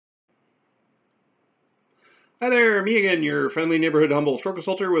Hi there, me again, your friendly neighborhood humble stroke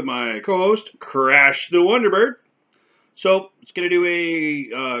consulter with my co-host, Crash the Wonderbird. So, it's going to do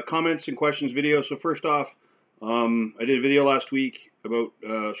a comments and questions video. So first off, I did a video last week about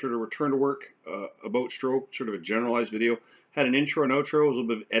sort of return to work, about stroke, sort of a generalized video. Had an intro and outro, it was a little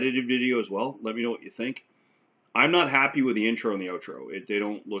bit of edited video as well. Let me know what you think. I'm not happy with the intro and the outro. They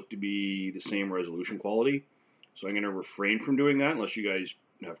don't look to be the same resolution quality. So I'm going to refrain from doing that unless you guys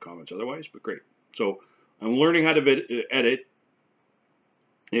have comments otherwise, but great. So I'm learning how to edit.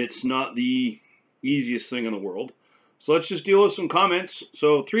 It's not the easiest thing in the world. So let's just deal with some comments.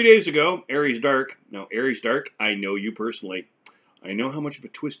 So 3 days ago, Aries Dark. Now, Aries Dark, I know you personally. I know how much of a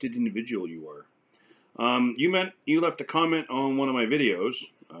twisted individual you are. You left a comment on one of my videos.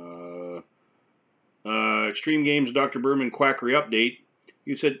 Extreme Games Dr. Berman Quackery Update.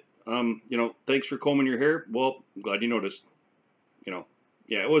 You said, thanks for combing your hair. Well, I'm glad you noticed.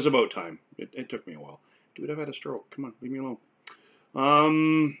 Yeah, it was about time. It took me a while. Dude, I've had a stroke. Come on, leave me alone. Where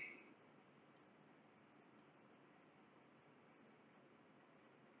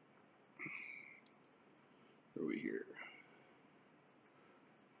are we here?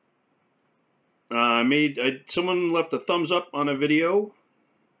 Someone left a thumbs up on a video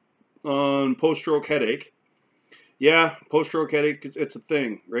on post-stroke headache. Yeah, post-stroke headache, it's a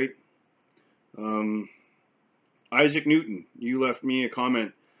thing, right? Isaac Newton, you left me a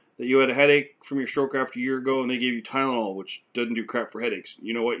comment that you had a headache from your stroke after a year ago and they gave you Tylenol, which doesn't do crap for headaches.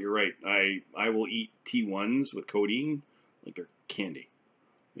 You know what? You're right. I will eat T1s with codeine like they're candy.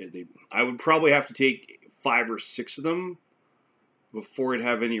 I would probably have to take 5 or 6 of them before it'd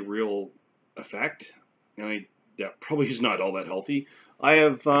have any real effect. And that probably is not all that healthy. I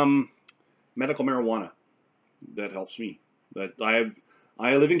have medical marijuana that helps me. I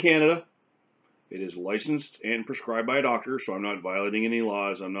live in Canada. It is licensed and prescribed by a doctor, so I'm not violating any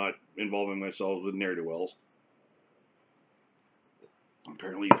laws. I'm not involving myself with ne'er-do-wells.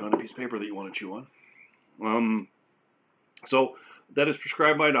 Apparently you found a piece of paper that you want to chew on. So that is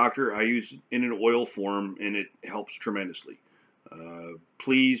prescribed by a doctor. I use it in an oil form, and it helps tremendously.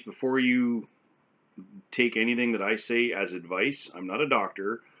 Please, before you take anything that I say as advice, I'm not a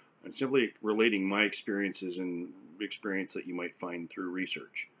doctor. I'm simply relating my experiences and experience that you might find through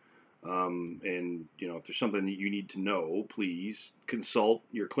research. If there's something that you need to know, please consult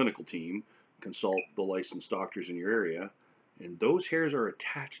your clinical team, consult the licensed doctors in your area, and those hairs are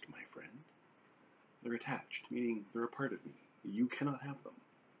attached, my friend. They're attached, meaning they're a part of me. You cannot have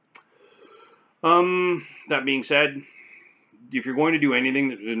them. That being said, if you're going to do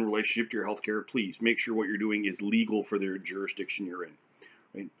anything in relationship to your healthcare, please make sure what you're doing is legal for the jurisdiction you're in.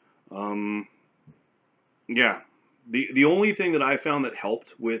 Right? Yeah. The only thing that I found that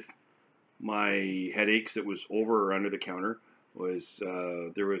helped with my headaches that was over or under the counter was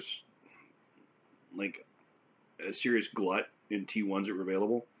there was like a serious glut in T1s that were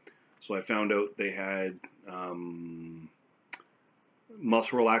available. So I found out they had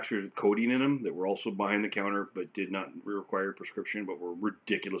muscle relaxers with codeine in them that were also behind the counter but did not require prescription but were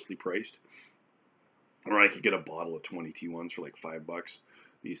ridiculously priced. Or I could get a bottle of 20 T1s for like $5.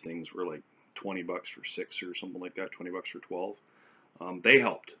 These things were like $20 for 6 or something like that, $20 for 12. They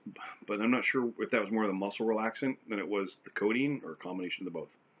helped, but I'm not sure if that was more the muscle relaxant than it was the codeine or a combination of the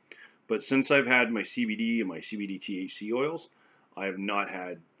both. But since I've had my CBD and my CBD THC oils, I have not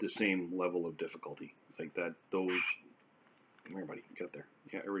had the same level of difficulty like that. Those, come here, buddy, get up there.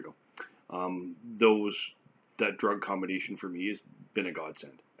 Yeah, there we go. That drug combination for me has been a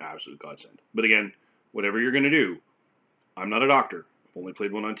godsend, absolute godsend. But again, whatever you're going to do, I'm not a doctor. I've only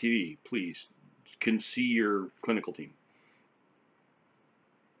played one on TV. Please, can see your clinical team.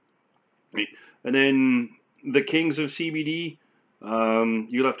 Right. And then the kings of CBD,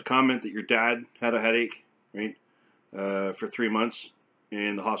 you left a comment that your dad had a headache, right, for 3 months,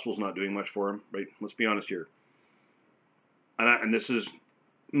 and the hospital's not doing much for him, right? Let's be honest here. And this is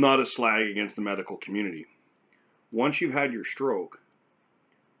not a slag against the medical community. Once you've had your stroke,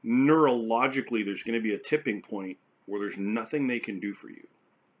 neurologically, there's going to be a tipping point where there's nothing they can do for you.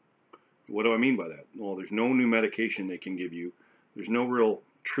 What do I mean by that? Well, there's no new medication they can give you. There's no real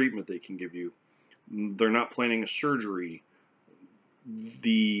treatment they can give you. They're not planning a surgery.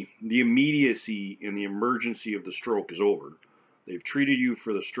 The immediacy and the emergency of the stroke is over. They've treated you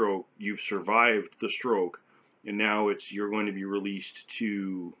for the stroke. You've survived the stroke, and now you're going to be released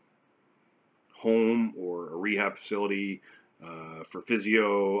to home or a rehab facility for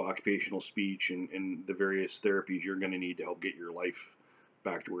physio, occupational speech, and the various therapies you're going to need to help get your life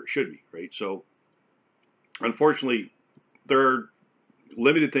back to where it should be, right? So, unfortunately, there are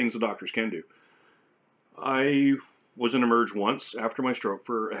limited things the doctors can do. I was in Emerge once after my stroke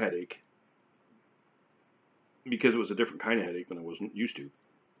for a headache. because it was a different kind of headache than I wasn't used to.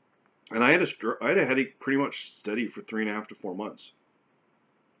 And I had a headache pretty much steady for 3.5 to 4 months.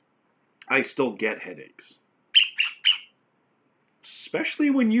 I still get headaches, especially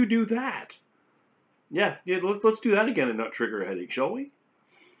when you do that. Yeah, let's do that again and not trigger a headache, shall we?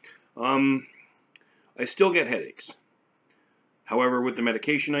 I still get headaches. However, with the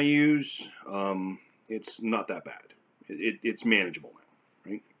medication I use, it's not that bad. It's manageable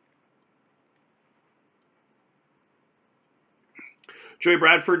now, right? Joy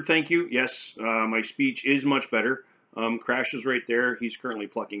Bradford, thank you. Yes, my speech is much better. Crash is right there. He's currently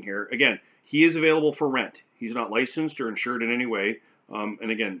plucking hair. Again, he is available for rent. He's not licensed or insured in any way.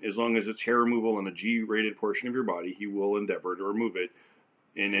 And again, as long as it's hair removal on a G-rated portion of your body, he will endeavor to remove it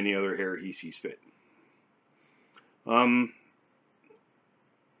in any other hair he sees fit.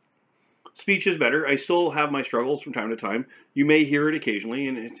 Speech is better. I still have my struggles from time to time. You may hear it occasionally,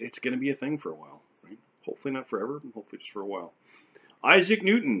 and it's going to be a thing for a while. Right? Hopefully not forever, hopefully just for a while. Isaac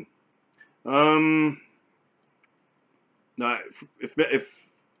Newton. If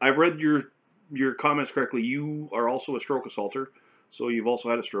I've read your comments correctly, you are also a stroke assaulter, so you've also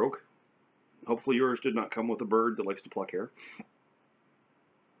had a stroke. Hopefully yours did not come with a bird that likes to pluck hair.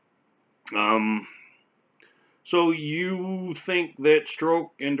 So you think that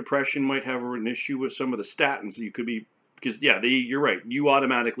stroke and depression might have an issue with some of the statins that you could be, because yeah, you're right. You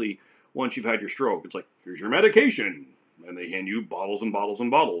automatically, once you've had your stroke, it's like, here's your medication. And they hand you bottles and bottles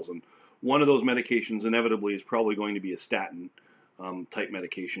and bottles. And one of those medications inevitably is probably going to be a statin type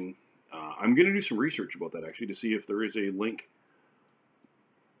medication. I'm going to do some research about that actually to see if there is a link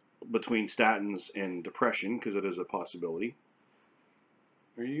between statins and depression, because it is a possibility.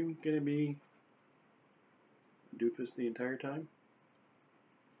 Are you going to be doofus the entire time?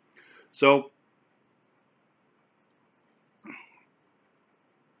 So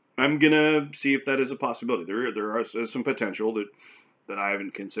I'm going to see if that is a possibility. There is some potential that I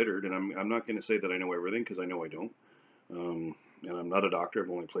haven't considered, and I'm not going to say that I know everything, because I know I don't. And I'm not a doctor.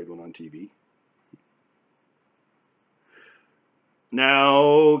 I've only played one on TV.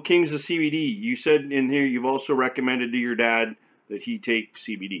 Now, Kings of CBD, you said in here you've also recommended to your dad that he take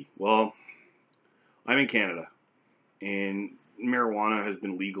CBD. Well, I'm in Canada, and marijuana has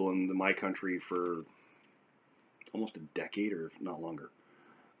been legal in my country for almost a decade, or if not longer.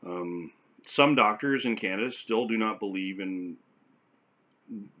 Some doctors in Canada still do not believe in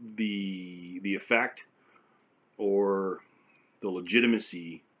the effect or the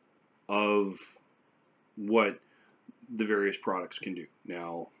legitimacy of what the various products can do.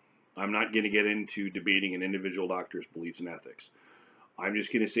 Now, I'm not going to get into debating an individual doctor's beliefs and ethics. I'm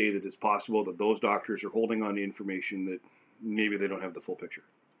just going to say that it's possible that those doctors are holding on to information that maybe they don't have the full picture,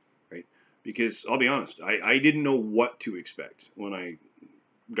 right? Because I'll be honest, I didn't know what to expect when I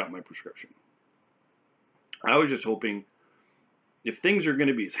got my prescription. I was just hoping if things are going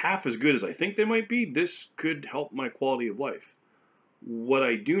to be half as good as I think they might be, this could help my quality of life. What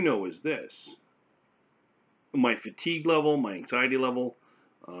I do know is this: my fatigue level, my anxiety level,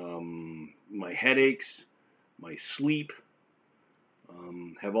 my headaches, my sleep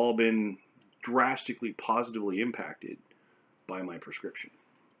have all been drastically positively impacted by my prescription.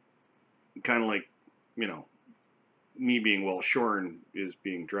 Kind of like, me being well shorn is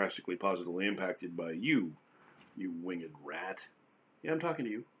being drastically positively impacted by you winged rat. Yeah, I'm talking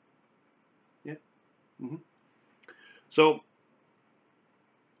to you. Yeah. Mm-hmm. So,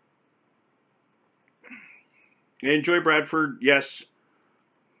 and Joy Bradford, yes.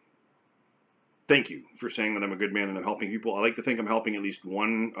 Thank you for saying that I'm a good man and I'm helping people. I like to think I'm helping at least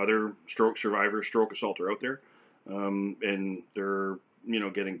one other stroke survivor, stroke assaulter out there. And they're,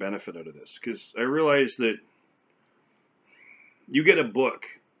 getting benefit out of this. Because I realize that you get a book,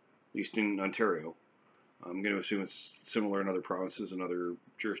 at least in Ontario. I'm going to assume it's similar in other provinces and other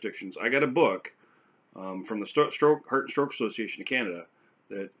jurisdictions. I got a book from the Heart and Stroke Association of Canada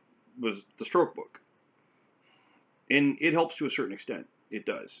that was the stroke book. And it helps to a certain extent. It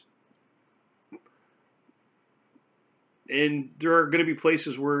does. And there are going to be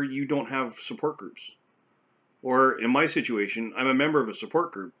places where you don't have support groups. Or in my situation, I'm a member of a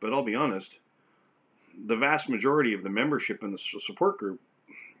support group, but I'll be honest, the vast majority of the membership in the support group,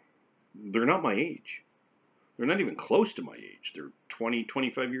 they're not my age. They're not even close to my age. They're 20,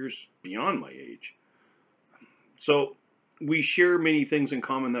 25 years beyond my age. So we share many things in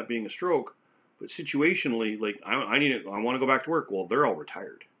common, that being a stroke, but situationally, like I want to go back to work. Well, they're all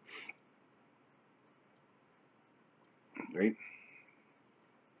retired. Right?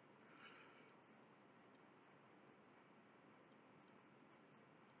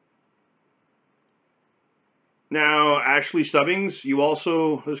 Now, Ashley Stubbings, you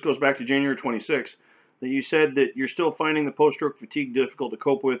also, this goes back to January 26th. that you said that you're still finding the post-stroke fatigue difficult to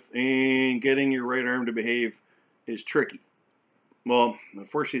cope with, and getting your right arm to behave is tricky. Well,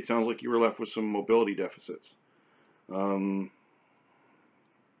 unfortunately, it sounds like you were left with some mobility deficits.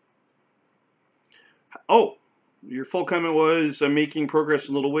 Oh, your full comment was, I'm making progress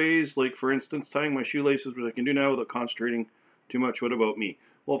in little ways, like, for instance, tying my shoelaces, which I can do now without concentrating too much. What about me?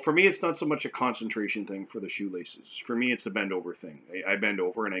 Well, for me, it's not so much a concentration thing for the shoelaces. For me, it's the bend over thing. I bend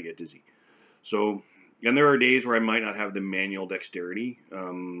over and I get dizzy. So, and there are days where I might not have the manual dexterity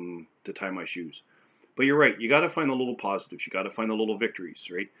to tie my shoes. But you're right. You got to find the little positives. You got to find the little victories,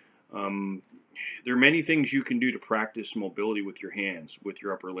 right? There are many things you can do to practice mobility with your hands, with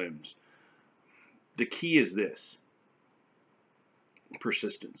your upper limbs. The key is this: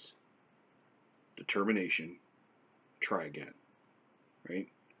 persistence, determination, try again, right?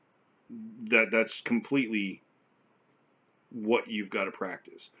 That's completely what you've got to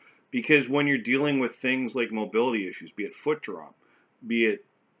practice. Because when you're dealing with things like mobility issues, be it foot drop, be it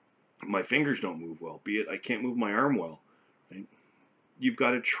my fingers don't move well, be it I can't move my arm well, right? You've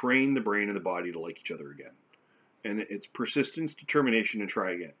got to train the brain and the body to like each other again. And it's persistence, determination, and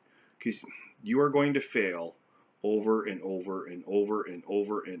try again. Because you are going to fail over and over and over and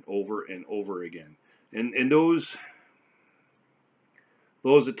over and over and over again. And those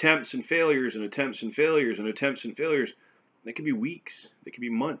attempts and failures and attempts and failures and attempts and failures, they could be weeks, they could be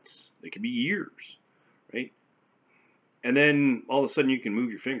months, they could be years, right? And then all of a sudden you can move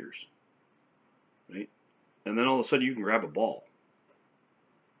your fingers, right? And then all of a sudden you can grab a ball.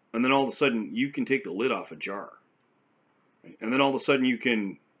 And then all of a sudden you can take the lid off a jar. Right? And then all of a sudden you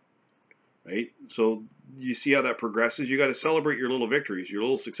can, right? So you see how that progresses? You got to celebrate your little victories, your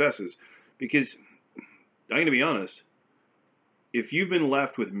little successes, because I'm going to be honest, if you've been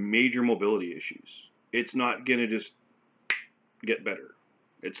left with major mobility issues, it's not going to just get better.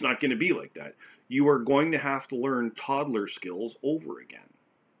 It's not going to be like that. You are going to have to learn toddler skills over again.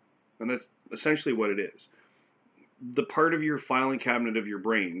 And that's essentially what it is. The part of your filing cabinet of your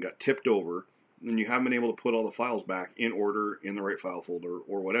brain got tipped over, and you haven't been able to put all the files back in order in the right file folder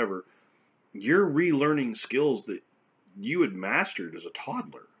or whatever. You're relearning skills that you had mastered as a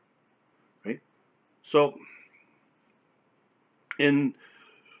toddler, right? So, and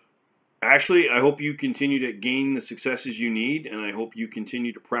Ashley, I hope you continue to gain the successes you need, and I hope you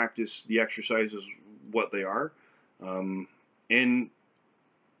continue to practice the exercises, what they are, and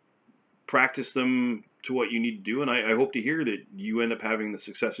practice them to what you need to do. And I hope to hear that you end up having the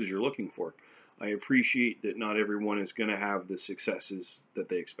successes you're looking for. I appreciate that not everyone is going to have the successes that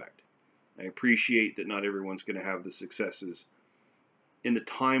they expect. I appreciate that not everyone's going to have the successes in the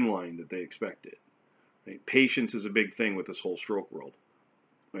timeline that they expected. Right? Patience is a big thing with this whole stroke world,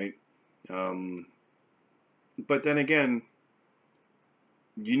 right? But then again,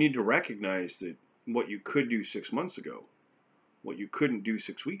 you need to recognize that what you could do 6 months ago, what you couldn't do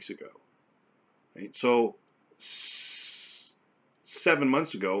 6 weeks ago, right? So 7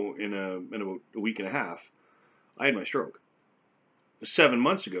 months ago, in about a week and a half, I had my stroke. 7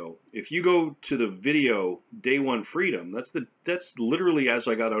 months ago, if you go to the video day one freedom, that's literally as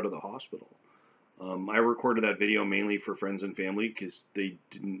I got out of the hospital. I recorded that video mainly for friends and family because they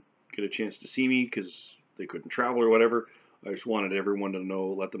didn't get a chance to see me because they couldn't travel or whatever. I just wanted everyone to know,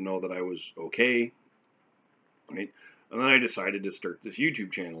 let them know that I was okay, right? And then I decided to start this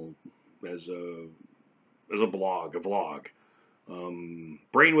YouTube channel as a blog, a vlog,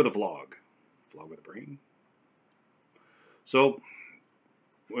 brain with a vlog with a brain. So,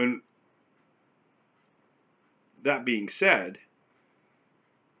 when that being said,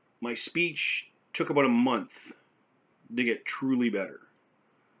 my speech took about a month to get truly better.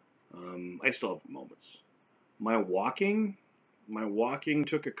 I still have moments. My walking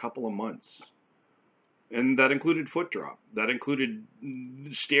took a couple of months. And that included foot drop. That included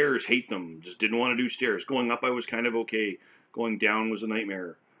stairs, hate them, just didn't want to do stairs. Going up I was kind of okay. Going down was a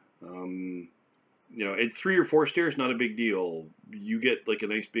nightmare. At 3 or 4 stairs, not a big deal. You get like a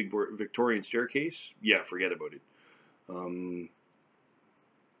nice big Victorian staircase, yeah, forget about it.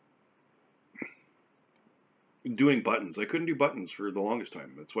 Doing buttons, I couldn't do buttons for the longest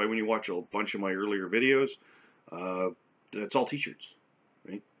time. That's why when you watch a bunch of my earlier videos, it's all t-shirts,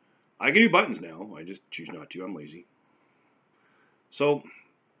 right? I can do buttons now, I just choose not to, I'm lazy. So,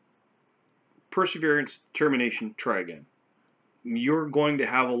 perseverance, determination, try again. You're going to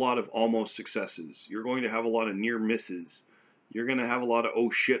have a lot of almost successes. You're going to have a lot of near misses. You're going to have a lot of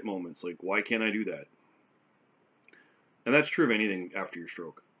oh shit moments, like why can't I do that? And that's true of anything after your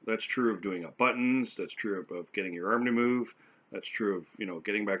stroke. That's true of doing up buttons. That's true of getting your arm to move. That's true of,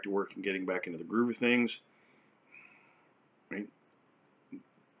 getting back to work and getting back into the groove of things. Right?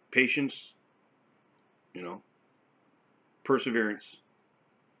 Patience, you know, perseverance,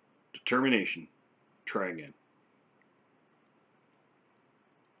 determination, try again.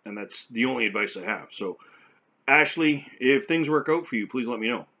 And that's the only advice I have. So, Ashley, if things work out for you, please let me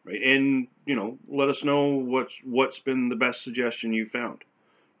know, right? And, you know, let us know what's been the best suggestion you found,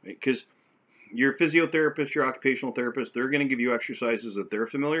 right? Because your physiotherapist, your occupational therapist, they're going to give you exercises that they're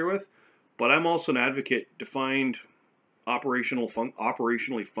familiar with, but I'm also an advocate to find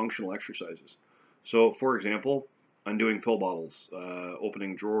operationally functional exercises. So, for example, undoing pill bottles,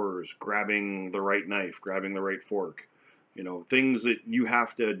 opening drawers, grabbing the right knife, grabbing the right fork, you know, things that you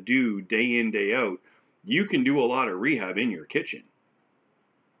have to do day in, day out. You can do a lot of rehab in your kitchen,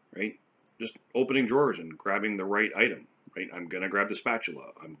 right? Just opening drawers and grabbing the right item, right? I'm going to grab the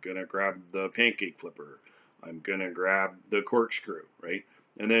spatula. I'm going to grab the pancake flipper. I'm going to grab the corkscrew, right?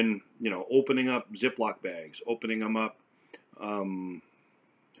 And then, you know, opening up Ziploc bags, opening them up,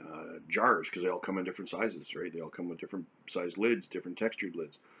 jars, because they all come in different sizes, right? They all come with different size lids, different textured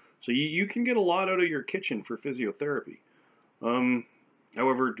lids. So you can get a lot out of your kitchen for physiotherapy.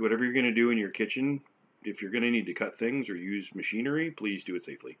 However, whatever you're going to do in your kitchen, if you're going to need to cut things or use machinery, please do it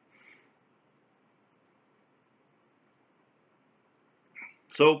safely.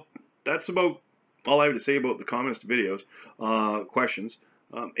 So that's about all I have to say about the comments to videos, questions.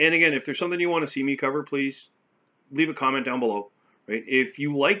 And again, if there's something you want to see me cover, please leave a comment down below. Right? If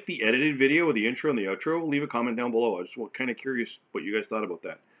you like the edited video with the intro and the outro, leave a comment down below. I just kind of curious what you guys thought about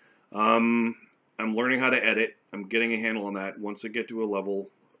that. I'm learning how to edit. I'm getting a handle on that. Once I get to a level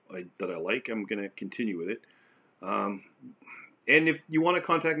that I like, I'm going to continue with it. And if you want to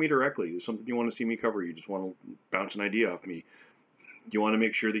contact me directly, there's something you want to see me cover, you just want to bounce an idea off me, you want to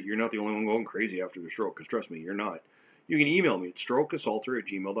make sure that you're not the only one going crazy after the stroke, because trust me, you're not. You can email me at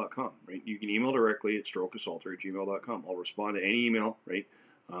strokeassaulter@gmail.com, right? You can email directly at strokeassaulter@gmail.com. I'll respond to any email, right?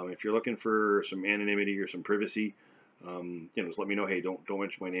 If you're looking for some anonymity or some privacy, you know, just let me know, hey, don't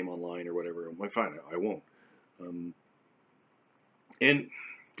mention my name online or whatever. I'm like, fine, I won't. And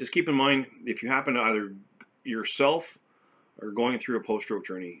just keep in mind, if you happen to either yourself are going through a post-stroke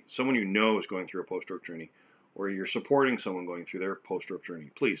journey, someone you know is going through a post-stroke journey, or you're supporting someone going through their post-stroke journey,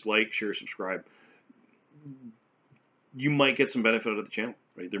 please like, share, subscribe. You might get some benefit out of the channel,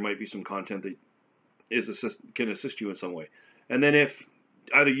 right? There might be some content that can assist you in some way. And then if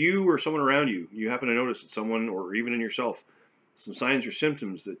either you or someone around you, you happen to notice that someone, or even in yourself, some signs or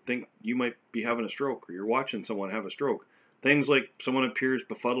symptoms that think you might be having a stroke, or you're watching someone have a stroke, things like someone appears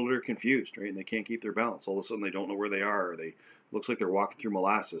befuddled or confused, right? And they can't keep their balance. All of a sudden they don't know where they are, or they looks like they're walking through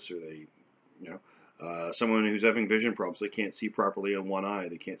molasses, or they, you know, someone who's having vision problems, they can't see properly on one eye,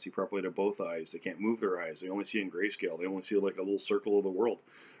 they can't see properly to both eyes, they can't move their eyes, they only see in grayscale, they only see like a little circle of the world,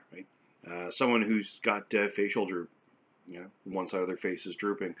 right? Someone who's got facial droop, you know, one side of their face is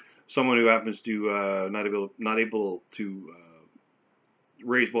drooping. Someone who happens to not able to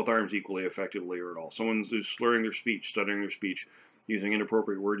raise both arms equally effectively or at all. Someone who's slurring their speech, stuttering their speech, using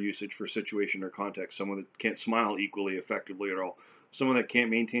inappropriate word usage for situation or context. Someone that can't smile equally effectively at all. Someone that can't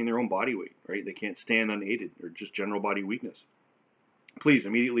maintain their own body weight, right? They can't stand unaided, or just general body weakness. Please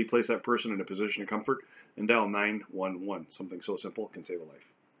immediately place that person in a position of comfort and dial 911. Something so simple can save a life.